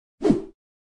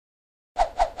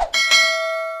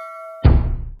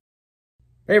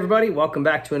Hey everybody, welcome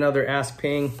back to another Ask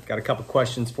Ping. Got a couple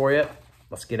questions for you.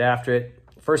 Let's get after it.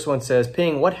 First one says,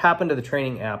 Ping, what happened to the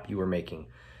training app you were making?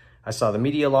 I saw the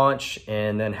media launch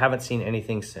and then haven't seen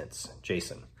anything since.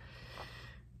 Jason.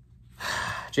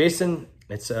 Jason,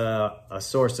 it's a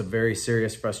source of very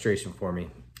serious frustration for me.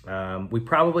 We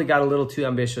probably got a little too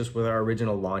ambitious with our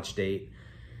original launch date.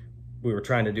 We were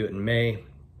trying to do it in May.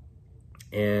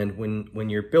 And when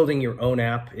you're building your own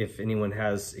app, if anyone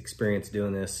has experience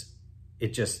doing this,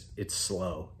 it's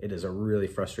slow. It is a really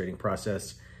frustrating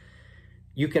process.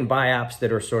 You can buy apps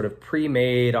that are sort of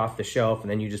pre-made off the shelf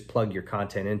and then you just plug your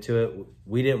content into it.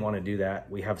 We didn't want to do that.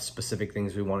 We have specific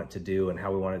things we want it to do and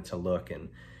how we want it to look. And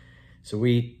so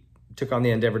we took on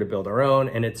the endeavor to build our own,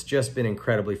 and it's just been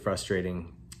incredibly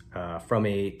frustrating from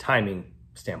a timing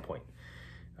standpoint.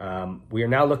 We are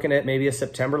now looking at maybe a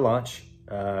September launch.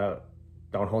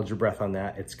 Don't hold your breath on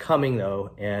that. It's coming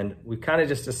though. And we kind of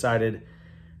just decided,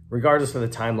 regardless of the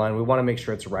timeline, we want to make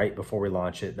sure it's right before we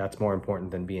launch it. That's more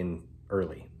important than being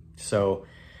early. So,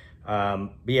 but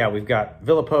yeah, we've got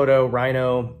Villapoto,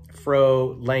 Rhino,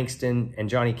 Fro, Langston, and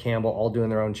Johnny Campbell all doing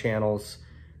their own channels.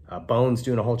 Bones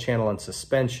doing a whole channel on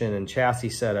suspension and chassis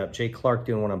setup. Jay Clark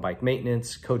doing one on bike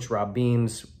maintenance. Coach Rob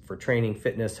Beams for training,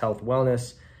 fitness, health,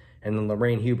 wellness. And then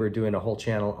Lorraine Huber doing a whole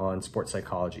channel on sports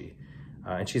psychology.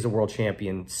 And she's a world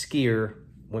champion skier,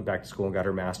 went back to school and got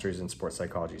her master's in sports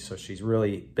psychology. So she's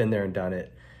really been there and done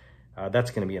it.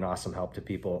 That's going to be an awesome help to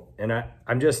people. And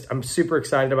I'm super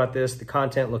excited about this. The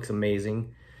content looks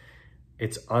amazing.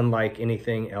 It's unlike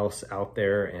anything else out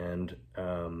there. And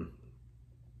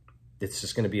it's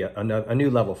just going to be a new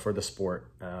level for the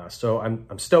sport. So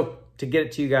I'm stoked to get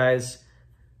it to you guys.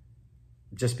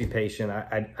 Just be patient.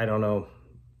 I don't know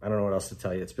what else to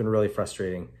tell you. It's been really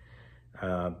frustrating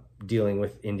dealing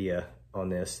with India on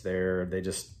this.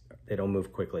 They don't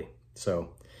move quickly. So,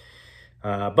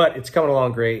 but it's coming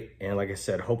along great. And like I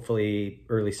said, hopefully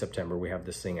early September, we have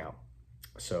this thing out.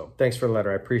 So thanks for the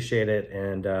letter. I appreciate it.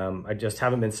 And I just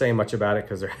haven't been saying much about it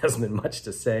because there hasn't been much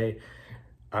to say.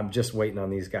 I'm just waiting on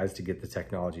these guys to get the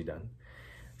technology done.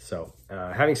 So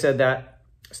having said that,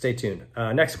 stay tuned.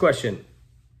 Next question.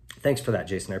 Thanks for that,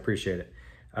 Jason. I appreciate it.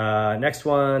 Next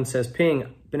one says,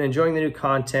 Ping, been enjoying the new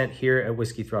content here at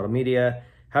Whiskey Throttle Media.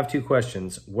 Have two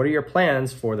questions. What are your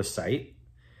plans for the site?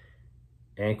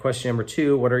 And question number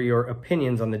two, what are your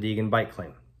opinions on the Deegan bike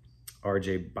claim?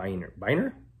 RJ Biner.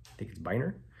 Biner? I think it's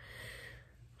Biner.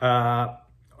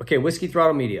 Okay, Whiskey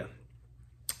Throttle Media.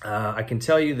 I can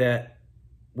tell you that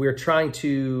we're trying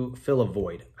to fill a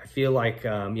void. I feel like,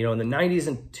 in the 90s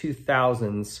and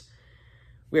 2000s,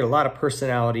 we had a lot of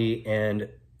personality, and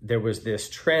there was this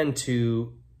trend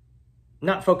to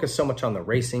not focus so much on the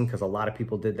racing, because a lot of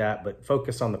people did that, but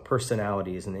focus on the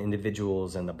personalities and the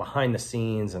individuals and the behind the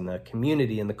scenes and the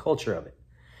community and the culture of it.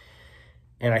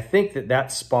 And I think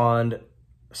that spawned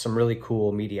some really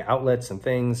cool media outlets and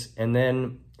things. And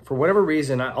then for whatever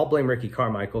reason, I'll blame Ricky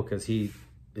Carmichael because he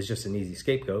is just an easy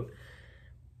scapegoat.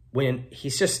 When he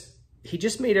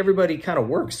just made everybody kind of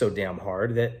work so damn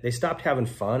hard that they stopped having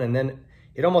fun. And then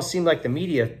it almost seemed like the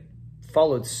media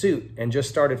followed suit and just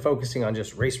started focusing on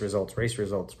just race results.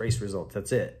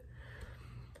 That's it.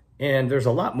 And there's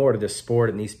a lot more to this sport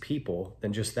and these people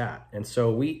than just that. And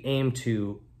so we aim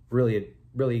to really,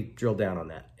 really drill down on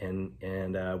that.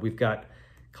 And we've got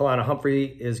Kalana Humphrey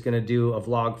is going to do a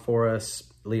vlog for us.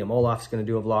 Liam Olaf's going to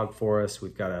do a vlog for us.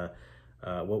 We've got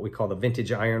what we call the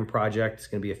Vintage Iron Project. It's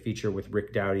going to be a feature with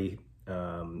Rick Dowdy,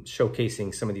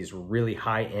 showcasing some of these really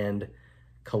high-end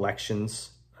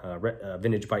collections,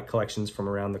 vintage bike collections from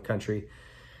around the country.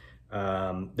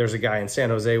 There's a guy in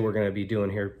San Jose we're going to be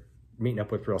meeting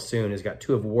up with real soon. He's got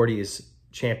two of Wardy's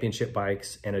championship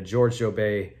bikes and a George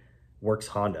Jobey Works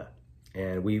Honda.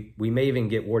 And we may even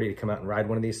get Wardy to come out and ride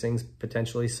one of these things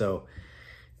potentially. So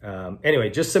anyway,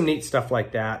 just some neat stuff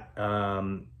like that,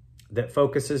 that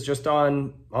focuses just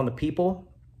on the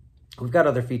people. We've got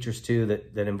other features too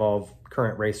that involve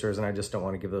current racers, and I just don't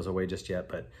want to give those away just yet,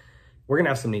 but we're going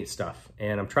to have some neat stuff.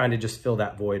 And I'm trying to just fill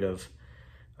that void of,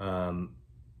 I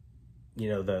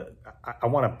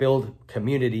want to build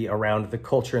community around the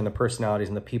culture and the personalities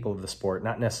and the people of the sport,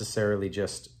 not necessarily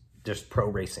just pro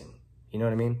racing. You know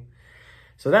what I mean?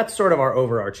 So that's sort of our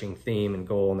overarching theme and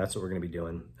goal, and that's what we're going to be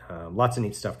doing. Lots of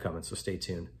neat stuff coming, so stay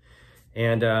tuned.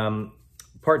 And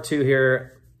part two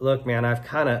here, look, man, I'm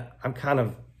kind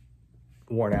of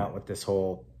worn out with this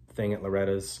whole thing at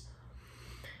Loretta's.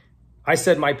 I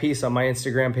said my piece on my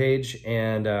Instagram page,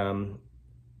 and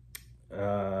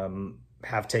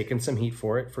have taken some heat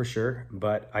for it for sure,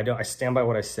 but I stand by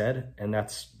what I said, and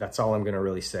that's all I'm going to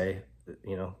really say.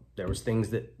 There was things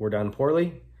that were done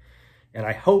poorly, and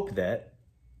I hope that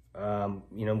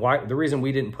the reason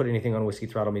we didn't put anything on Whiskey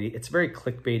Throttle Media, it's very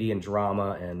clickbaity and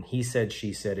drama and he said,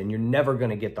 she said, and you're never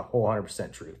going to get the whole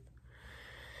 100% truth.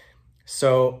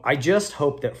 So I just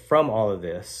hope that from all of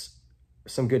this,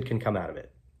 some good can come out of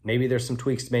it. Maybe there's some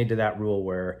tweaks made to that rule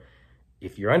where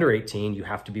if you're under 18, you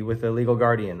have to be with a legal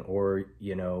guardian, or,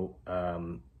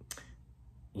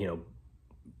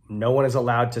 no one is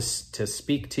allowed to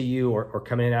speak to you or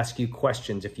come in and ask you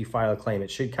questions if you file a claim.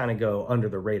 It should kind of go under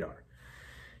the radar.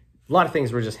 A lot of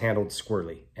things were just handled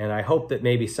squirrely, and I hope that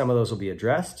maybe some of those will be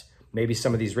addressed. Maybe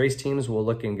some of these race teams will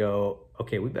look and go,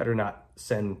 okay, we better not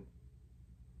send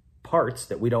parts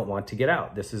that we don't want to get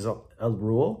out. This is a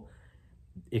rule.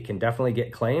 It can definitely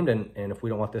get claimed, and if we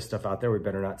don't want this stuff out there, we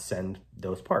better not send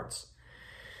those parts.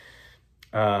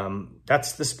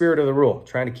 That's the spirit of the rule,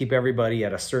 trying to keep everybody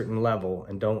at a certain level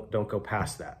and don't go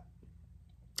past that.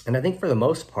 And I think for the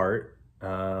most part,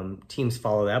 teams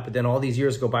follow that, but then all these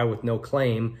years go by with no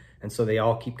claim, and so they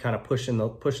all keep kind of pushing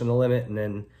the limit, and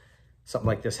then something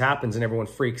like this happens and everyone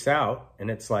freaks out, and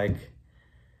it's like,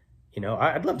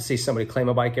 I'd love to see somebody claim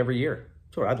a bike every year.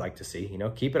 That's what I'd like to see.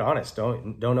 Keep it honest.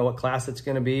 Don't know what class it's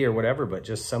going to be or whatever, but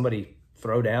just somebody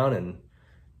throw down and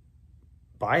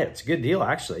buy it. It's a good deal,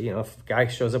 actually. If a guy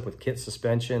shows up with kit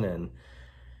suspension and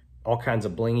all kinds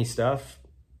of blingy stuff,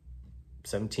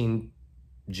 17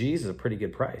 G's is a pretty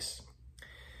good price.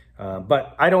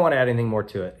 But I don't want to add anything more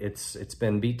to it. It's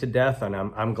been beat to death, and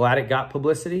I'm glad it got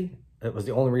publicity. It was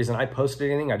the only reason I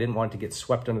posted anything. I didn't want it to get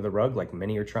swept under the rug like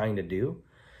many are trying to do.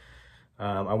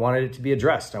 I wanted it to be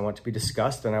addressed. I want it to be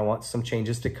discussed, and I want some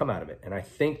changes to come out of it. And I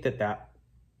think that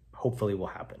hopefully will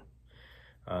happen.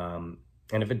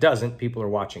 And if it doesn't, people are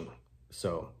watching.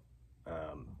 So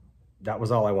that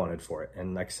was all I wanted for it.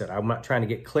 And like I said, I'm not trying to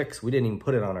get clicks. We didn't even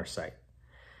put it on our site.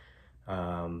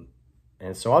 And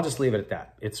so I'll just leave it at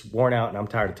that. It's worn out, and I'm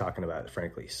tired of talking about it,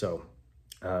 frankly. So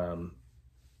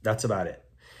that's about it.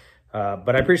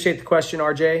 But I appreciate the question,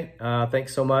 RJ.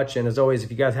 Thanks so much. And as always, if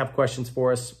you guys have questions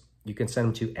for us, you can send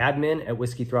them to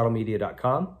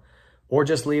admin@whiskeythrottlemedia.com, or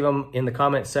just leave them in the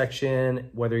comment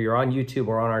section, whether you're on YouTube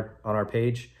or on our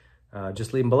page.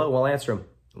 Just leave them below. We'll answer them.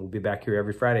 We'll be back here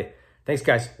every Friday. Thanks,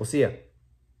 guys. We'll see you.